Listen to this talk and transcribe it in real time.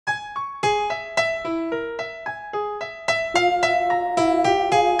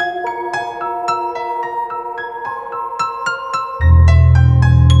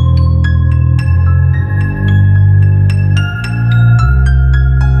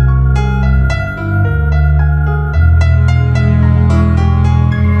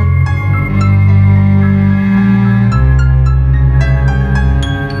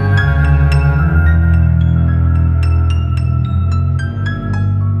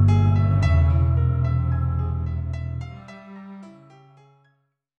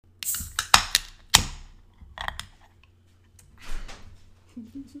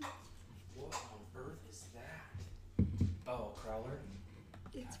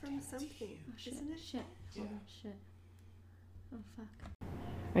from something, isn't it? Shit. Yeah. Oh, shit. Oh, fuck.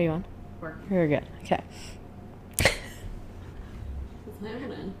 Are you on? We're good. Okay. What's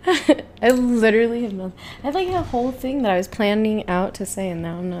happening? I literally have nothing. I had like a whole thing that I was planning out to say, and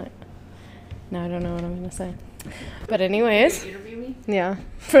now I'm not. Now I don't know what I'm gonna say. But anyways, Interview me? yeah,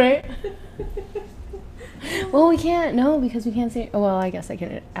 right. Well, we can't. No, because we can't say. Oh, well, I guess I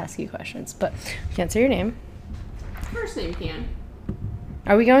can ask you questions, but we can't say your name. First name can.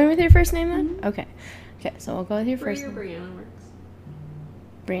 Are we going with your first name then? Okay. Okay, so we'll go with your Bree first or name. Brianna works.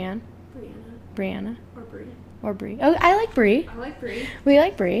 Brianne, Brianna. Brianna, Or Bree. or Bree. Oh, I like Bree. I like Bree. We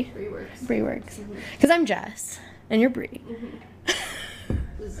like Bree. Bree works. Bree works. Because I'm Jess, and you're Bree.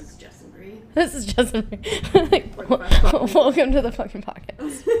 This is Jess and Bree. This is just like, welcome to the fucking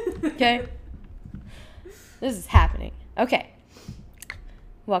podcast. Okay? This is happening. Okay.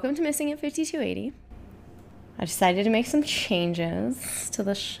 Welcome to Missing at 5280. I decided to make some changes to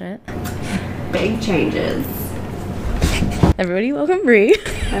the shit. Big changes. Everybody welcome Bree.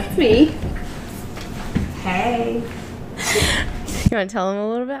 That's me. Hey. You want to tell them a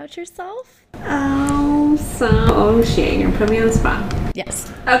little about yourself? Oh shit, you're gonna put me on the spot.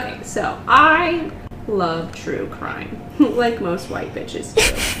 Yes. Okay, so I love true crime, like most white bitches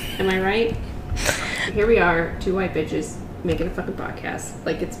do. Am I right? Here we are, two white bitches making a fucking podcast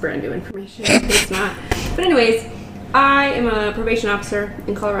like it's brand new information. It's not. But anyways, I am a probation officer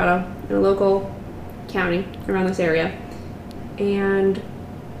in Colorado in a local county around this area, and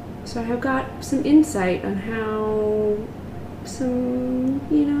so I have got some insight on how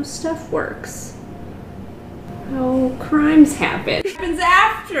some, stuff works. How crimes happen. It happens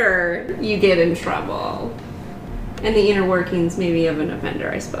after you get in trouble. And the inner workings, maybe, of an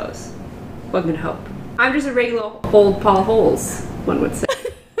offender, I suppose. One can hope. I'm just a regular old Paul Holes, one would say.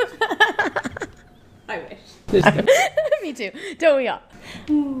 I wish. Me too. Don't we all?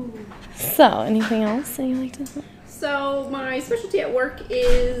 So, anything else that you like to say? So, my specialty at work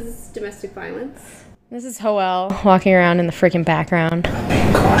is domestic violence. This is Hoel walking around in the freaking background. Be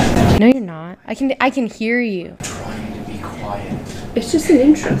quiet. No, you're not. I can hear you. Trying to be quiet. It's just an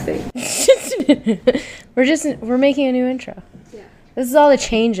intro thing. We're making a new intro. Yeah. This is all the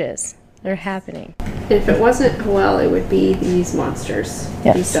changes that are happening. And if it wasn't Hoel, it would be these monsters.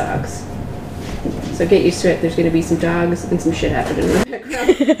 Yes. These dogs. So get used to it. There's going to be some dogs and some shit happening in the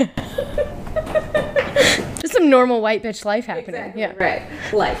background. Just some normal white bitch life happening. Exactly. Yeah. Right.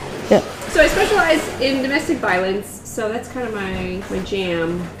 Life. Yeah. So I specialize in domestic violence. So that's kind of my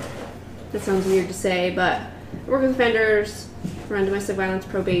jam. That sounds weird to say, but I work with offenders, run domestic violence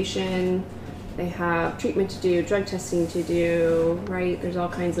probation. They have treatment to do, drug testing to do, right? There's all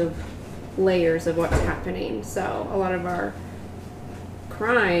kinds of layers of what's happening. So a lot of our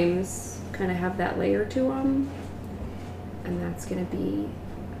crimes kind of have that layer to them. And that's going to be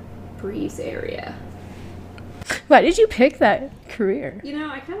Bree's area. Why did you pick that career?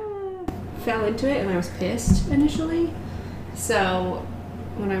 I kind of fell into it and I was pissed initially. So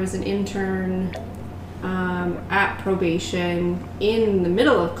when I was an intern at probation in the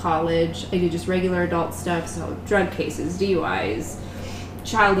middle of college, I did just regular adult stuff. So drug cases, DUIs,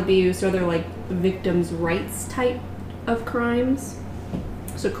 child abuse, other like victims' rights type of crimes.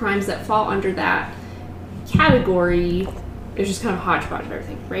 So crimes that fall under that category, it's just kind of a hodgepodge of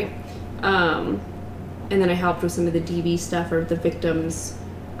everything, right? And then I helped with some of the DV stuff or the victims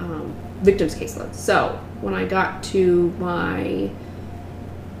caseloads. So when I got to my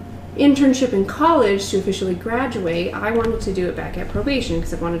internship in college to officially graduate, I wanted to do it back at probation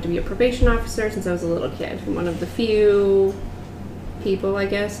because I wanted to be a probation officer since I was a little kid. I'm one of the few people, I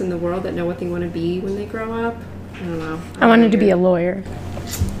guess, in the world that know what they want to be when they grow up. I don't know. I wanted to be a lawyer.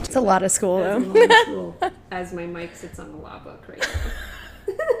 It's a lot of school, though. As my mic sits on the law book right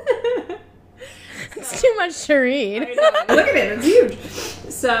now. It's too much to read. I know. Look at it, it's huge.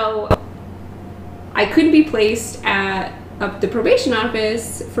 So I couldn't be placed at the probation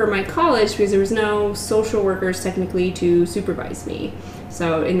office for my college because there was no social workers technically to supervise me.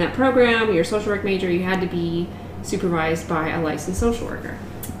 So in that program, your social work major, you had to be supervised by a licensed social worker.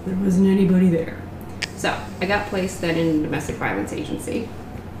 There wasn't anybody there. So I got placed then in a domestic violence agency.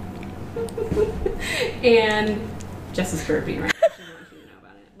 And Jess is burping right now. She doesn't want you to know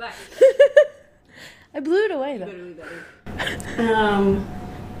about it. But I blew it away, though. literally better.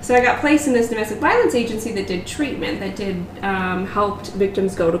 So I got placed in this domestic violence agency that did treatment, that did helped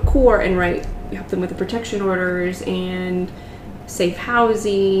victims go to court and help them with the protection orders and safe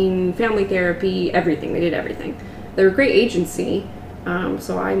housing, family therapy, everything. They did everything. They're a great agency.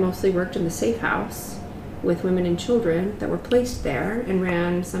 So I mostly worked in the safe house with women and children that were placed there and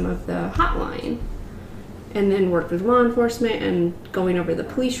ran some of the hotline. and then worked with law enforcement and going over the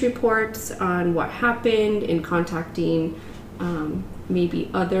police reports on what happened and contacting maybe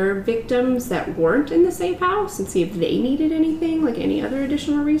other victims that weren't in the safe house and see if they needed anything, like any other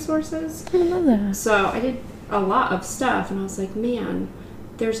additional resources. I love that. So I did a lot of stuff, and I was like, man,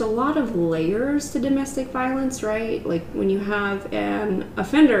 there's a lot of layers to domestic violence, right? Like when you have an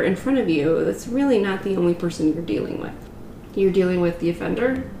offender in front of you, that's really not the only person you're dealing with. You're dealing with the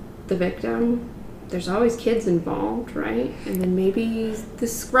offender, the victim. There's always kids involved, right? And then maybe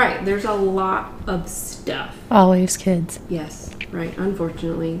right, there's a lot of stuff. Always kids. Yes, right.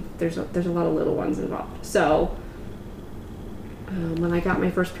 Unfortunately, there's a lot of little ones involved. So when I got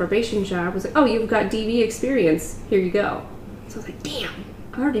my first probation job, I was like, oh, you've got DV experience. Here you go. So I was like, damn,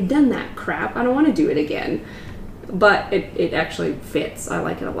 I've already done that crap. I don't want to do it again. But it actually fits. I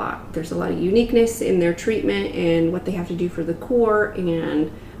like it a lot. There's a lot of uniqueness in their treatment and what they have to do for the court, and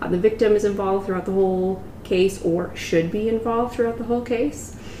how the victim is involved throughout the whole case, or should be involved throughout the whole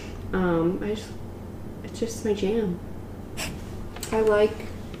case. It's just my jam. I like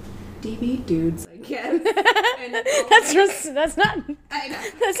DV dudes, I guess. That's not. I know.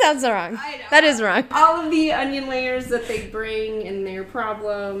 That sounds wrong. I know. That is wrong. All of the onion layers that they bring and their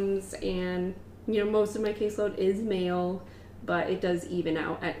problems, and most of my caseload is male, but it does even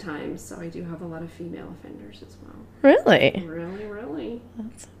out at times. So I do have a lot of female offenders as well. Really? Really, really.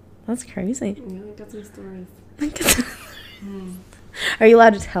 That's crazy. Yeah, I got some stories. Are you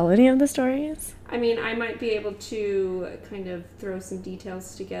allowed to tell any of the stories? I mean, I might be able to kind of throw some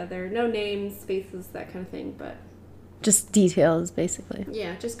details together. No names, faces, that kind of thing, but Just details, basically.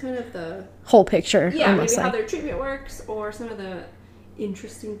 yeah, just kind of the Whole picture. yeah, almost maybe how like. their treatment works, or some of the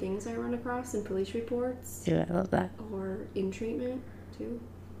interesting things I run across in police reports, Yeah, I love that. or in treatment too.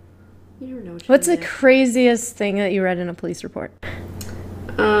 You never know what you're What's the gonna craziest thing that you read in a police report?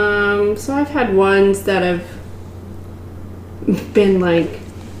 get. So I've had ones that have been like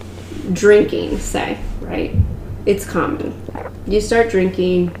drinking, say, right? It's common. You start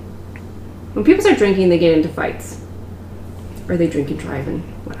drinking. When people start drinking, they get into fights. Or they drink and drive and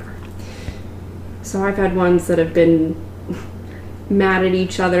whatever. So I've had ones that have been mad at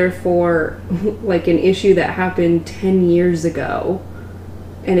each other for like an issue that happened 10 years ago,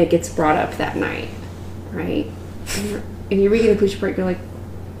 and it gets brought up that night, right? And you're reading the police report, you're like,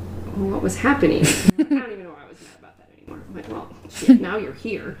 well, what was happening? I don't even know why I was mad about that anymore. I'm like, well, shit, now you're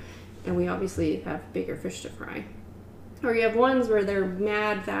here, and we obviously have bigger fish to fry. Or you have ones where they're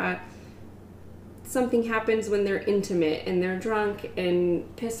mad that something happens when they're intimate and they're drunk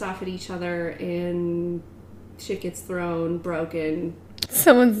and pissed off at each other, and shit gets thrown, broken.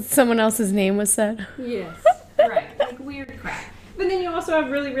 Someone else's name was said. Yes, right. Like weird crap. But then you also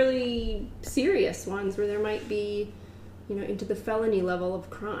have really, really serious ones where there might be, into the felony level of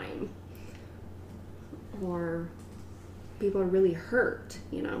crime. Or people are really hurt,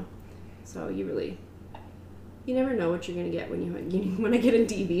 So you never know what you're going to get when I get a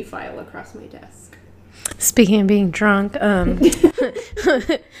DV file across my desk. Speaking of being drunk, just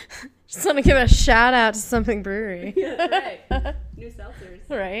want to give a shout out to Something Brewery. Yeah, that's right. New seltzers.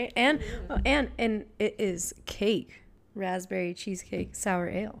 Right, and it is cake, raspberry cheesecake sour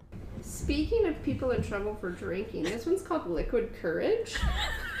ale. Speaking of people in trouble for drinking, this one's called Liquid Courage.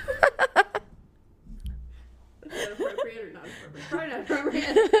 Is that appropriate or not appropriate? Probably not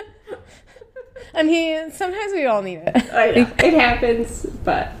appropriate. I mean, sometimes we all need it. I know. It happens,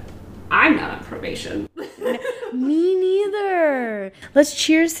 but I'm not on probation. Me neither. Let's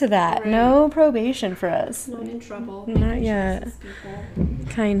cheers to that. Right. No probation for us. Not in trouble. Not yet. People.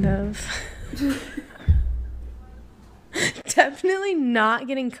 Kind of. Definitely not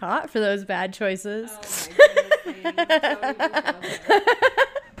getting caught for those bad choices. Oh my goodness.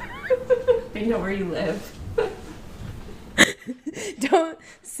 I know where you live. Don't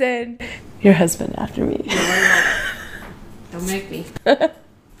send your husband after me. Don't make me.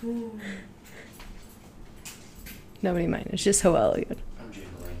 Nobody mind. It's just so elegant. I'm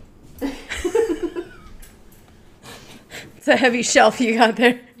jiggling. It's a heavy shelf you got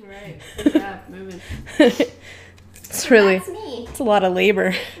there. Right. Good job. Moving. It's really, That's me. it's a lot of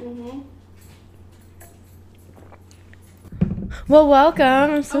labor. Mm-hmm. Well, welcome.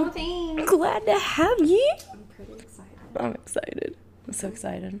 I'm so thanks. glad to have you. I'm pretty excited. I'm excited. I'm so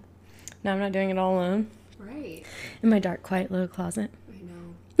excited. Now I'm not doing it all alone. Right. In my dark, quiet little closet. I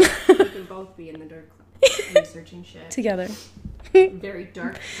know. We can both be in the dark researching shit. Together. Very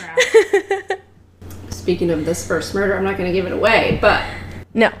dark crap. Speaking of this first murder, I'm not going to give it away, but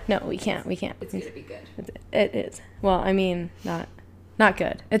No, we can't. it's going to be good. It is. Well, I mean, not not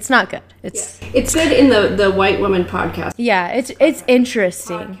good. It's not good. It's It's good in the white woman podcast yeah. It's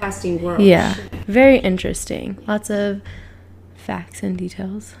interesting. podcasting world. Yeah, very interesting. Lots of facts and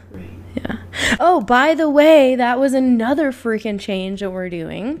details. Right. Yeah. Oh, by the way, that was another freaking change that we're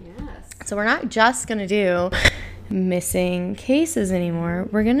doing. Yes. So we're not just going to do missing cases anymore.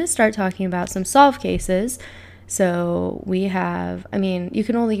 We're going to start talking about some solved cases. So we have, I mean, you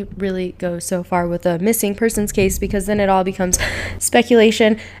can only really go so far with a missing persons case because then it all becomes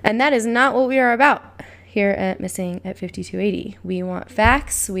speculation. And that is not what we are about here at Missing at 5280. We want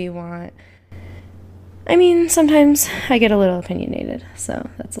facts. We want, I mean, sometimes I get a little opinionated. So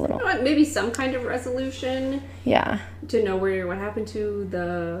that's a little, You know what? Maybe some kind of resolution yeah. to know what happened to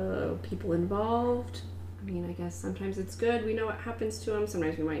the people involved. I mean, I guess sometimes it's good. We know what happens to them.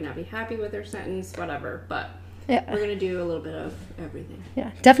 Sometimes we might not be happy with their sentence, whatever. But Yeah. we're going to do a little bit of everything.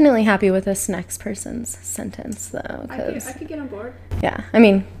 Yeah. Definitely happy with this next person's sentence, though. I 'Cause could get on board. yeah. I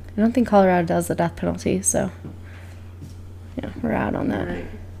mean, I don't think Colorado does the death penalty. So, yeah, we're out on that. Right.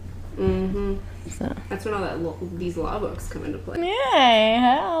 Mm-hmm. So, That's when all these law books come into play. yay.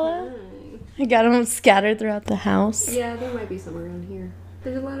 Hell. Right. I got them scattered throughout the house. Yeah, there might be some around here.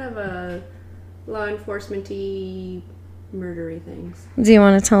 There's a lot of law enforcement-y, murdery things. Do you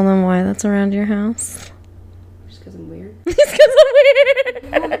want to tell them why that's around your house? Just because I'm weird. Just because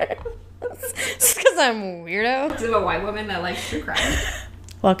I'm weird. Just because I'm a weirdo. Because I'm a white woman that likes true crime.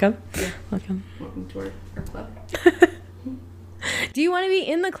 Welcome. Yeah. Welcome. Welcome to our club. Do you want to be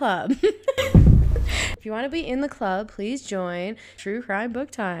in the club? If you want to be in the club, please join True Crime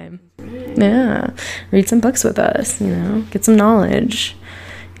Book Time. Yeah. Read some books with us, get some knowledge.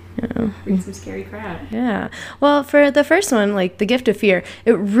 Read some scary crap. Yeah. Well, for the first one, like The Gift of Fear,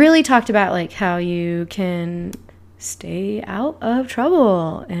 it really talked about like how you can stay out of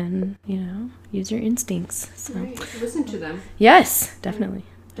trouble and, use your instincts. So, Right. Listen to them. yes, definitely.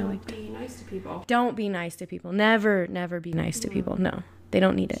 Don't be nice to people. Don't be nice to people. Never, never be nice to people. No, they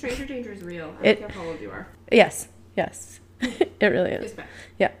don't need it. Stranger danger is real. I It- don't care how old you are. Yes, yes. It really It's is. bad.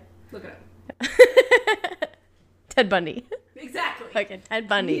 Yeah. Look it up. Ted Bundy. Exactly. Fucking Ted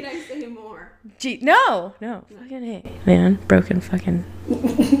Bundy. Need I say more? Gee, no. Fucking hey. Man, broken fucking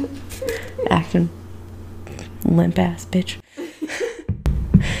acting limp ass bitch.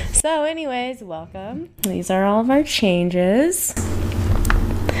 So anyways, welcome. These are all of our changes.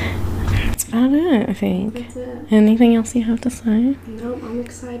 That's about it, I think. That's it. Anything else you have to say? Nope, I'm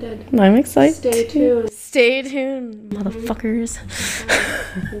excited. I'm excited. Stay tuned. Stay tuned, motherfuckers.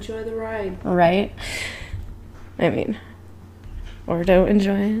 Enjoy the ride. Right? I mean, or don't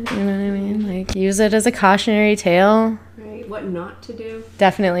enjoy it, you know what I mean? Like, use it as a cautionary tale. Right. What not to do.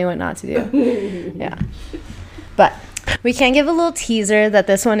 Definitely what not to do. Yeah. But we can give a little teaser that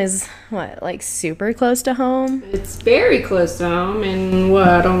this one is, like super close to home? It's very close to home, and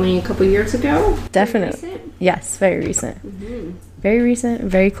only a couple years ago? Definitely. Recent? Yes, very recent. Mm-hmm. Very recent,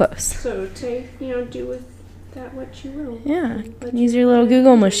 very close. So do with that what you will. Yeah. Let Use you- your little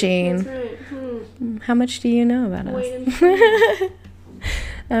Google machine. That's right. How much do you know about us? Wait and see.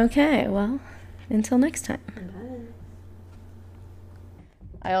 Okay, well, until next time. Bye.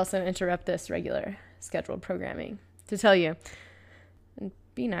 I also interrupt this regular scheduled programming to tell you,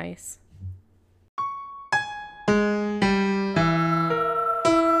 be nice.